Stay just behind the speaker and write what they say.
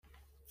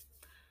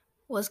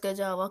What's good,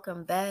 y'all?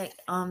 Welcome back.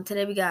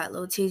 Today we got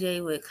Lil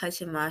TJ with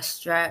Clutching My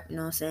Strap, you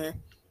know what I'm saying?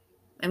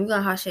 And we're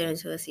gonna hot shit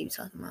into it, see what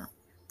we're talking about.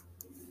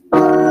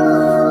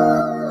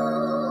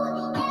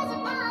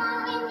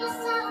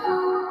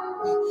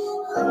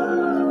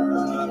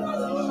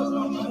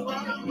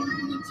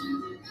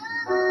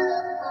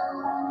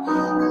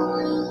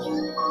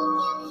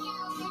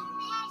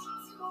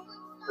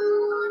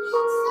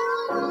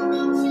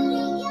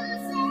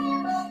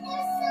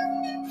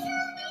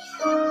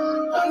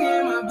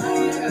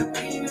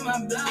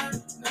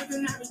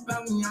 Nothing happens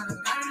about me, I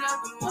done got it out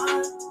the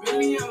mud.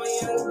 Really, I'm a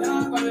young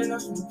dog, falling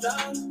off some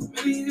drugs.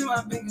 Millions in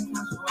my bank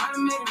account, so I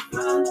done made it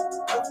flood.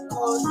 Of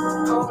course, I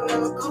will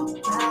never go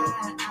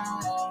back.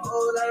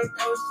 Oh, like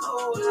I was so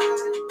high.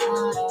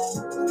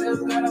 Still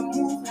gotta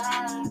move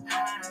high.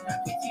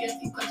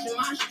 PTSD clutching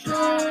my strap.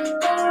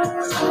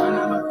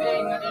 I'm a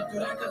thing, I just do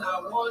that cause I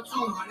want to.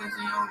 Hundreds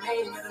in your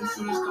name, let them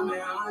shooters come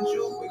and hunt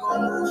you. We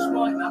gon' move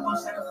smart, not gon'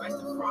 sacrifice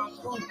the front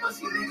crew.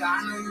 Pussy nigga,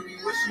 I know you be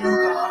wishing you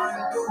could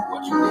undo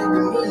what you did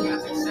to me. I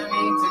take 7, 8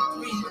 to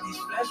 3, but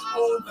these flesh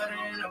wounds better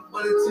than a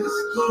bullet to the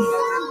skin.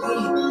 That's a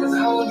lead, cause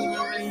I don't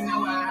even really know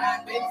what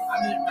happened.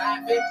 I'm just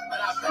rapping, but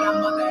I bet I'm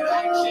about that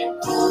action.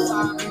 So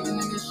I make the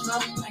nigga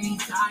slump like he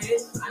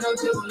tired. I know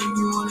Tip will leave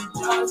you on the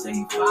job, say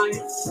he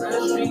fired.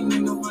 Red street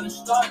nigga from the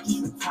start,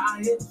 just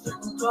retired.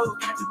 Circle code,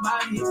 catch a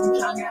body if you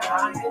tryna get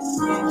hired.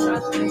 Can't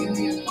trust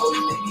niggas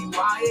police, they be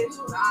wired.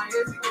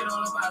 Tired, forget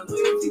all about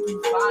loyalty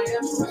through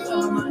fire.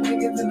 Some of my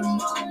niggas in the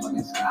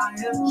motherfucking sky.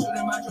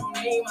 Shooting about your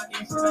name, I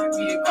can't expect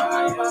me to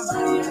cry. My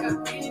body, I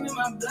got pain in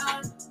my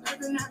blood.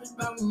 Nothing happens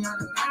about me, I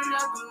done got it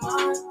out the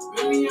mud.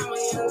 Really, I'm a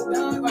young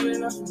dog,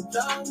 falling off some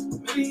drugs.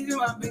 Millions in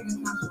my bank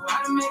account, so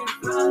I done made it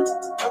flood.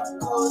 Of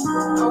course, I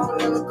will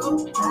never go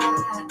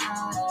back.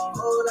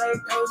 Oh,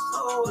 like I was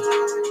so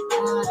high.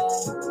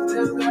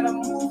 Still gotta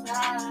move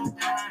high.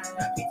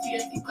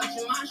 PTSD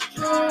clutching my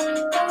strap.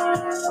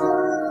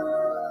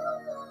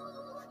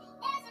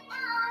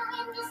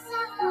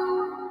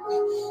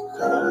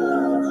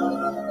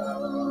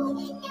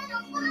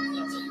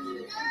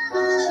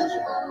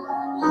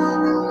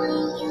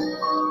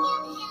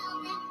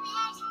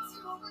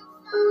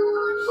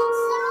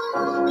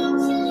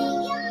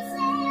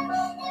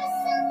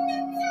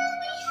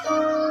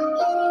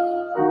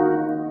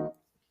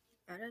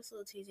 That's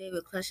Lil TJ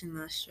with Clutching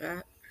My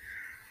Strap.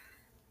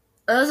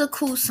 It was a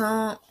cool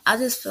song. I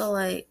just feel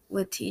like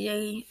with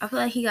TJ, I feel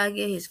like he gotta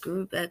get his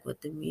groove back with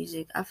the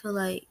music. I feel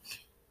like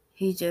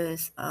he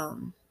just I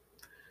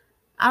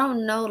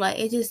don't know, like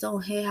it just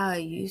don't hit how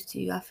it used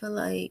to. I feel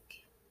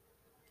like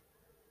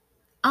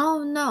I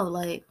don't know,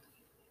 like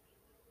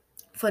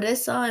for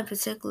this song in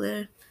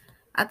particular,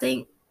 I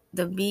think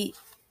the beat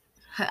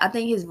I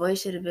think his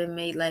voice should have been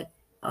made like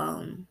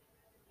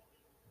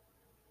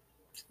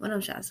what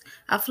I'm trying to say.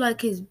 I feel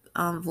like his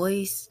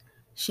voice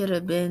should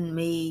have been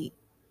made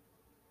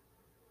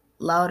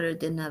louder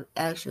than the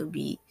actual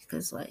beat,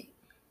 because like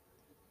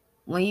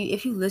when you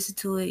if you listen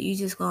to it, you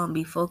just gonna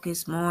be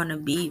focused more on the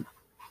beat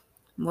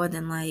more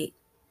than like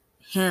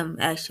him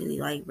actually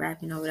like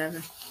rapping or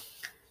whatever.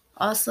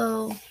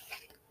 Also,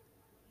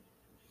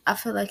 I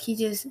feel like he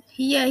just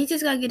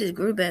gotta get his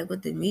groove back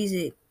with the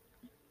music.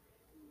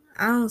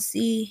 I don't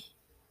see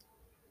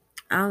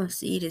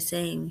the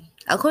same.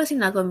 Of course, he's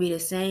not gonna be the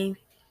same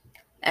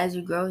as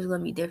you grow. It's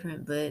gonna be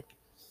different, but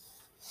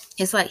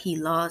it's like he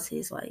lost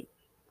his like.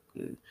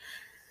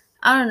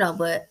 I don't know,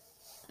 but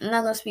I'm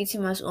not gonna speak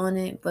too much on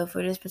it. But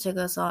for this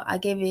particular song, I'm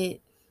gonna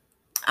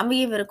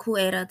give it a cool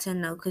 8 out of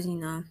 10 though, cause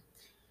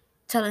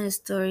telling his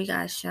story,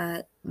 got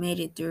shot, made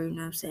it through. You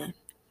know what I'm saying?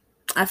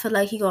 I feel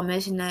like he gonna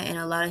mention that in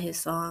a lot of his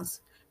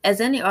songs,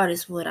 as any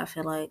artist would. I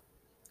feel like,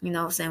 you know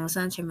what I'm saying, when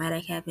something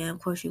traumatic happened, of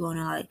course you're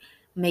gonna like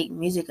make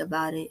music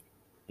about it.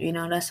 You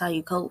know, that's how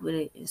you cope with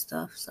it and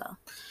stuff. So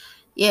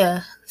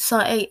yeah,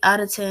 so 8 out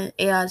of 10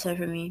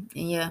 for me,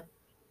 and yeah,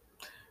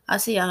 I'll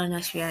see y'all in the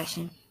next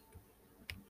reaction.